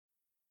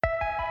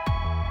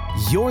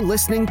You're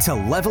listening to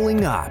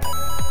Leveling Up,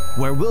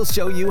 where we'll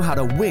show you how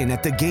to win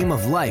at the game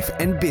of life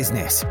and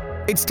business.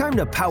 It's time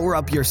to power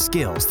up your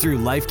skills through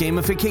life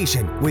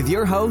gamification with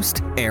your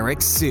host,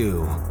 Eric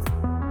Siu.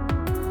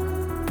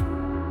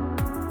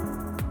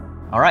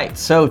 All right,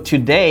 so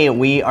today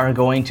we are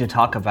going to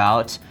talk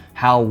about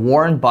how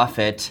Warren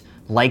Buffett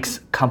likes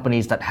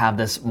companies that have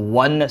this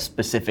one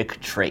specific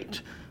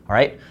trait. All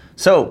right,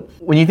 so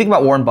when you think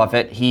about Warren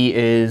Buffett, he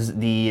is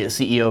the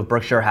CEO of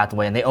Berkshire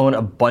Hathaway, and they own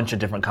a bunch of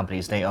different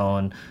companies. They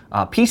own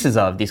pieces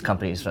of these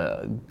companies,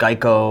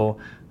 Geico,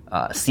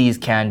 See's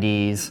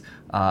Candies,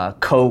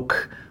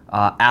 Coke,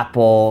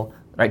 Apple,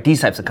 right?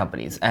 These types of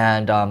companies,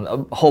 and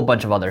a whole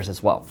bunch of others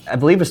as well. I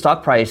believe the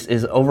stock price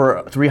is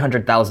over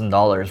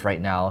 $300,000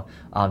 right now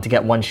to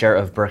get one share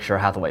of Berkshire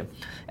Hathaway.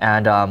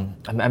 And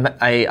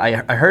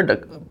I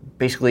heard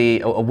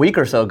basically a week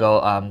or so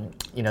ago,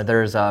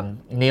 there's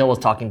Neil was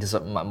talking to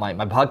my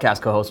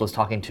podcast co-host was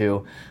talking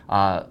to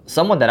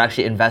someone that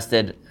actually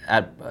invested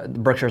at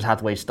Berkshire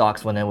Hathaway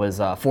stocks when it was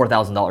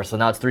 $4,000. So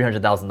now it's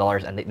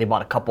 $300,000, and they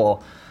bought a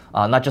couple.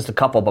 Not just a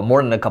couple, but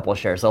more than a couple of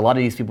shares. So a lot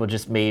of these people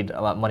just made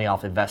money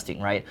off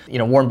investing, right?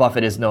 Warren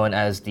Buffett is known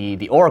as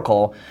the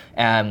Oracle,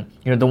 and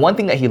the one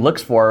thing that he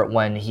looks for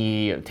when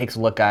he takes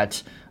a look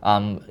at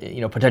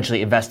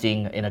potentially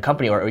investing in a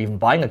company or even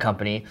buying a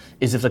company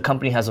is if the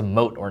company has a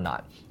moat or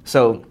not.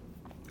 So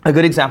a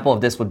good example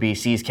of this would be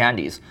See's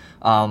Candies.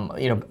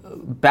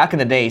 Back in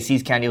the day,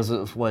 See's Candies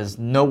was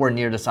nowhere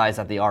near the size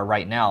that they are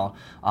right now.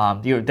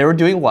 They were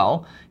doing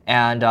well,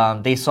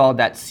 and they saw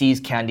that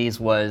See's Candies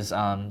was,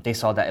 they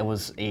saw that it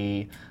was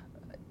a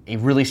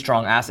really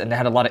strong asset, and they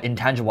had a lot of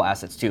intangible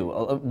assets too.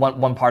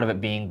 One part of it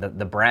being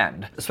the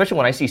brand. Especially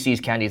when I see See's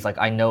Candies, like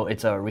I know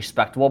it's a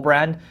respectable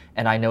brand,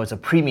 and I know it's a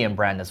premium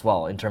brand as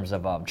well in terms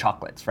of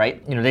chocolates,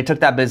 right? They took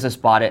that business,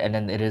 bought it, and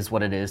then it is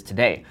what it is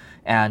today.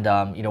 And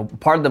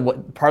part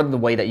of the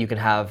way that you can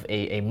have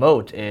a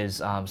moat is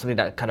something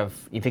that kind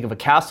of, you think of a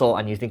castle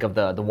and you think of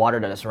the water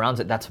that surrounds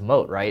it. That's a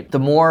moat, right? The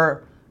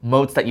more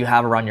moats that you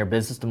have around your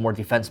business, the more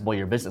defensible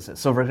your business is.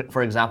 So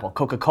for example,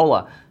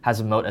 Coca-Cola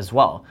has a moat as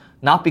well.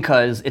 Not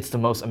because it's the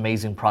most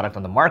amazing product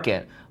on the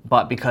market,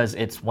 but because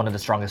it's one of the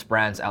strongest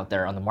brands out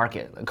there on the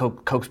market.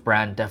 Coke's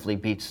brand definitely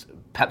beats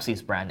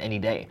Pepsi's brand any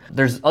day.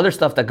 There's other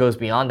stuff that goes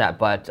beyond that,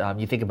 but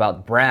you think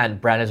about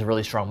brand is a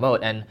really strong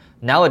moat. And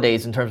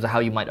nowadays, in terms of how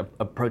you might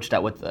approach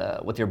that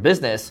with your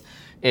business,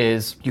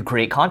 is you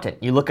create content.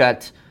 You look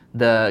at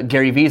the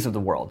Gary V's of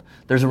the world.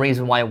 There's a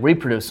reason why we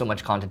produce so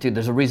much content too.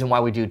 There's a reason why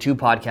we do 2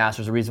 podcasts.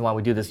 There's a reason why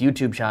we do this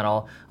YouTube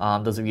channel.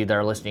 Those of you that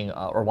are listening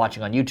or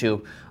watching on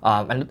YouTube.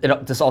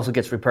 This also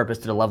gets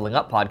repurposed to the Leveling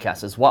Up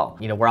podcast as well.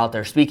 We're out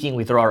there speaking.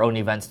 We throw our own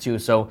events too.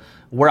 So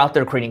we're out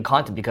there creating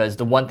content because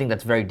the one thing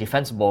that's very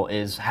defensible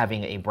is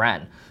having a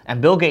brand.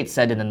 And Bill Gates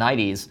said in the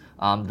 90s,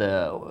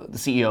 the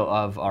CEO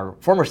of our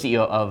former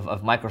CEO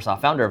of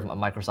Microsoft, founder of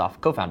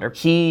Microsoft, co-founder,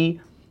 he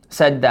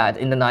said that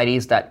in the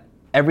 90s that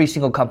every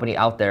single company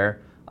out there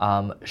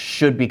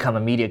should become a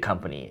media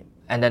company.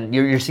 And then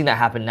you're seeing that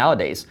happen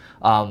nowadays.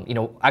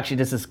 Actually,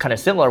 this is kind of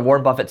similar.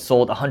 Warren Buffett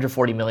sold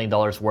 $140 million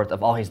worth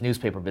of all his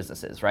newspaper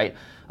businesses, right?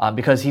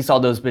 Because he saw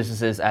those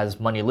businesses as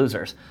money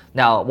losers.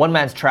 Now, one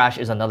man's trash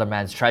is another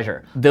man's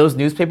treasure. Those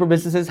newspaper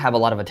businesses have a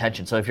lot of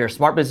attention. So if you're a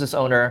smart business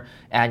owner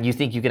and you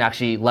think you can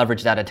actually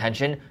leverage that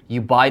attention,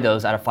 you buy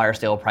those at a fire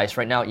sale price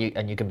right now,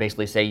 and you can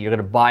basically say you're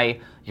gonna buy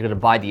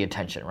the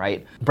attention,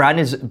 right? Brand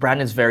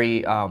is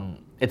very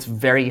it's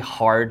very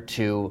hard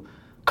to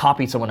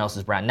copy someone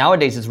else's brand.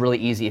 Nowadays, it's really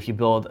easy if you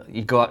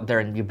go out there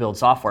and you build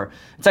software.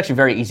 It's actually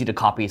very easy to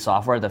copy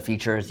software. The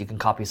features, you can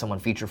copy someone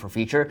feature for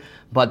feature,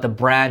 but the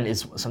brand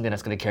is something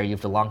that's going to carry you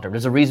for the long term.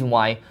 There's a reason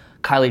why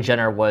Kylie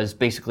Jenner was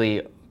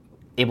basically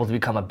able to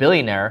become a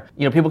billionaire.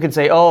 People can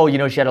say,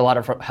 she had a lot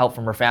of help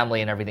from her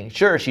family and everything.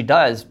 Sure, she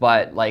does,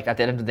 but at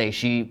the end of the day,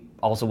 she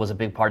also was a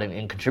big part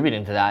in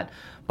contributing to that.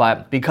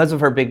 But because of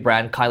her big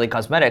brand, Kylie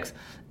Cosmetics,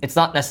 it's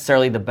not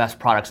necessarily the best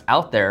products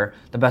out there,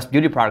 the best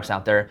beauty products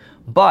out there,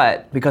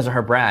 but because of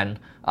her brand,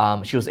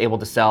 she was able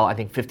to sell, I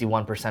think,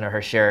 51% of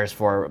her shares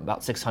for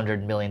about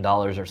 $600 million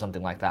or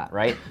something like that,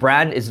 right?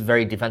 Brand is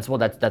very defensible.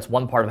 That's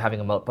one part of having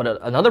a moat. But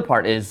another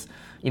part is,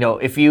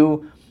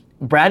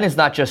 brand is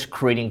not just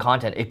creating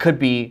content. It could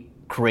be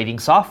creating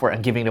software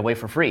and giving it away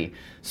for free.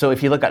 So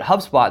if you look at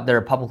HubSpot, they're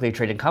a publicly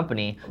traded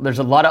company. There's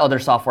a lot of other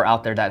software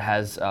out there that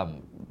has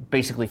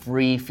basically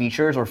free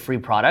features or free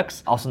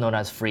products, also known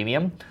as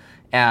freemium.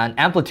 And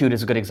Amplitude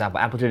is a good example.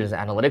 Amplitude is an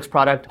analytics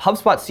product.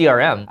 HubSpot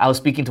CRM, I was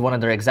speaking to one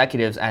of their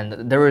executives,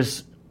 and there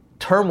was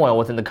turmoil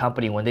within the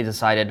company when they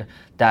decided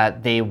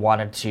that they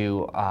wanted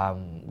to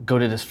go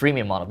to this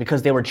freemium model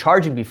because they were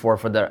charging before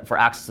for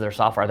access to their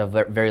software at a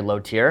very low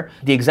tier.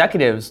 The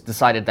executives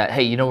decided that,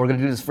 hey, we're going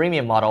to do this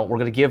freemium model. We're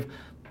going to give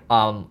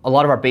a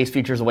lot of our base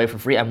features away for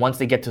free, and once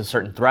they get to a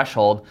certain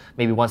threshold,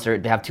 maybe once they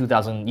have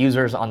 2,000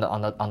 users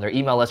on their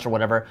email list or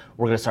whatever,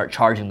 we're going to start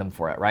charging them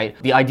for it, right?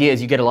 The idea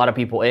is you get a lot of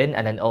people in,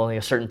 and then only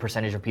a certain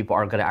percentage of people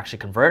are going to actually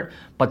convert,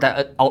 but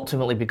that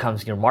ultimately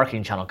becomes your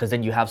marketing channel, because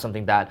then you have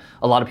something that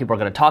a lot of people are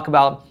going to talk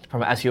about.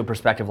 from an SEO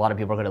perspective, a lot of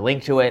people are going to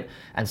link to it.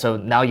 And so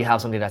now you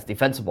have something that's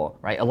defensible,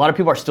 right? A lot of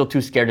people are still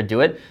too scared to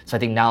do it. So I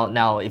think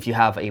now if you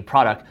have a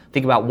product,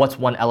 think about what's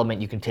one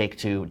element you can take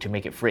to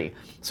make it free.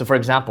 So for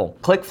example,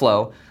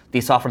 ClickFlow, the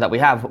software that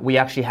we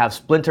actually have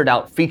splintered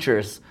out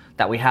features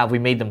that we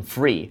made them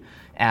free.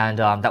 And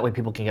that way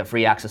people can get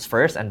free access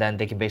first, and then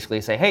they can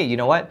basically say, hey, you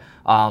know what?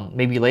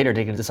 Maybe later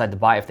they can decide to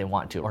buy if they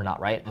want to or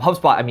not, right?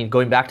 HubSpot, I mean,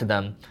 going back to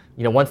them,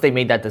 once they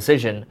made that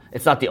decision,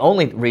 it's not the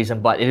only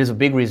reason, but it is a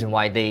big reason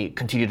why they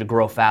continue to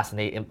grow fast and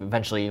they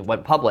eventually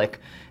went public.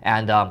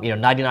 And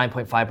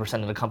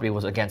 99.5% of the company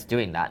was against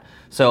doing that.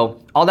 So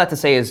all that to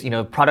say is,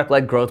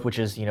 product-led growth, which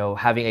is,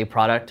 having a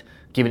product,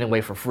 giving it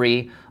away for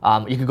free.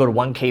 You can go to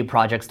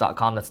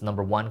 1kprojects.com. That's the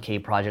number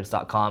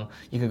 1kprojects.com.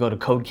 You can go to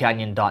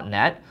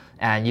codecanyon.net,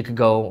 and you can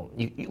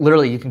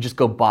you can just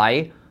go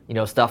buy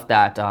stuff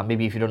that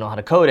maybe if you don't know how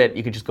to code it,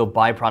 you could just go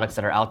buy products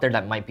that are out there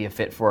that might be a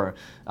fit for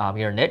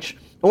your niche.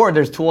 Or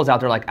there's tools out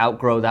there like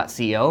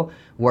outgrow.co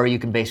where you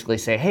can basically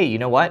say, hey, you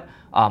know what?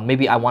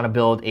 Maybe I want to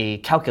build a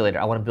calculator.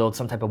 I want to build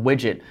some type of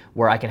widget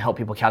where I can help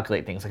people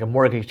calculate things, like a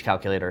mortgage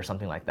calculator or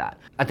something like that.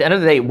 At the end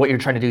of the day, what you're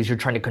trying to do is you're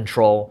trying to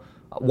control.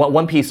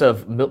 One piece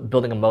of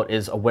building a moat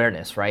is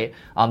awareness, right?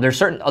 There's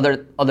certain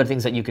other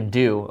things that you can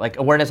do. Like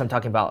awareness, I'm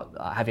talking about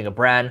having a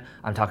brand.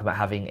 I'm talking about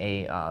having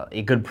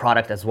a good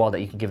product as well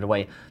that you can give it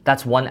away.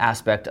 That's one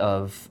aspect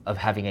of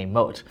having a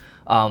moat.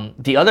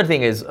 The other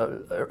thing is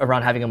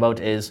around having a moat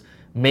is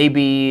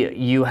maybe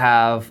you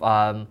have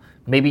the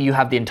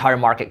entire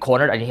market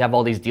cornered and you have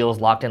all these deals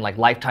locked in, like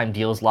lifetime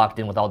deals locked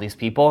in with all these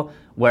people,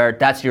 where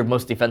that's your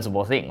most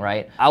defensible thing,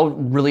 right? I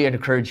would really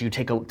encourage you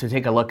to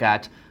take a look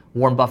at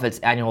Warren Buffett's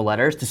annual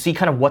letters to see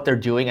kind of what they're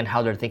doing and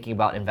how they're thinking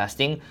about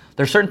investing.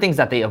 There's certain things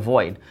that they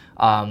avoid.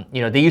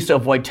 They used to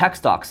avoid tech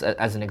stocks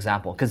as an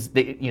example because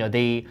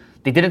they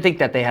didn't think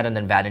that they had an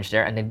advantage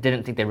there, and they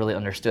didn't think they really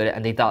understood it,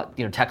 and they thought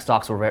tech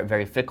stocks were very,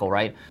 very fickle,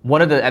 right?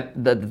 One of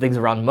the things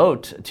around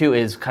moat too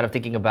is kind of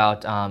thinking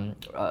about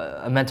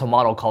a mental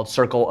model called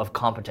circle of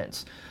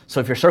competence. So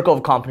if your circle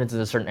of competence is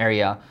a certain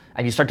area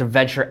and you start to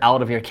venture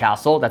out of your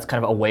castle, that's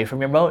kind of away from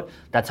your moat,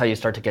 that's how you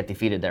start to get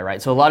defeated there, right?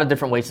 So a lot of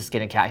different ways to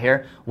skin a cat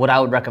here. What I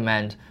would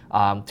recommend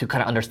to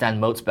kind of understand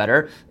moats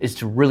better is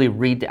to really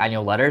read the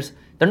annual letters.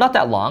 They're not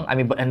that long,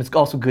 and it's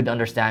also good to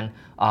understand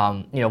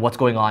what's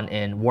going on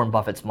in Warren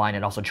Buffett's mind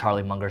and also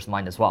Charlie Munger's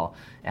mind as well.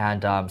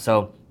 And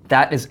so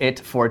that is it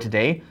for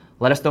today.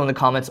 Let us know in the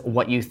comments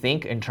what you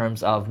think in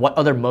terms of what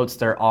other moats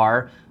there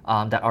are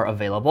that are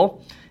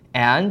available.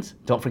 And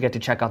don't forget to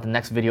check out the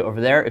next video over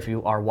there if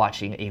you are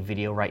watching a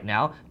video right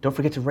now. Don't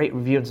forget to rate,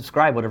 review, and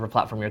subscribe, whatever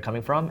platform you're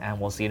coming from, and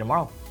we'll see you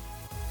tomorrow.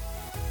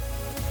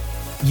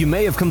 You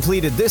may have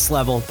completed this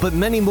level, but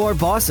many more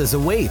bosses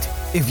await.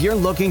 If you're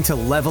looking to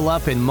level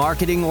up in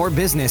marketing or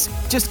business,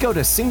 just go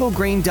to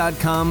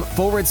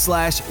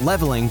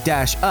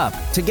singlegrain.com/leveling-up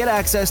to get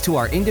access to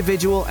our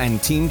individual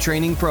and team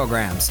training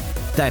programs.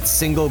 That's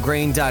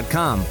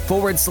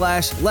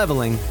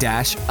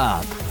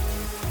singlegrain.com/leveling-up.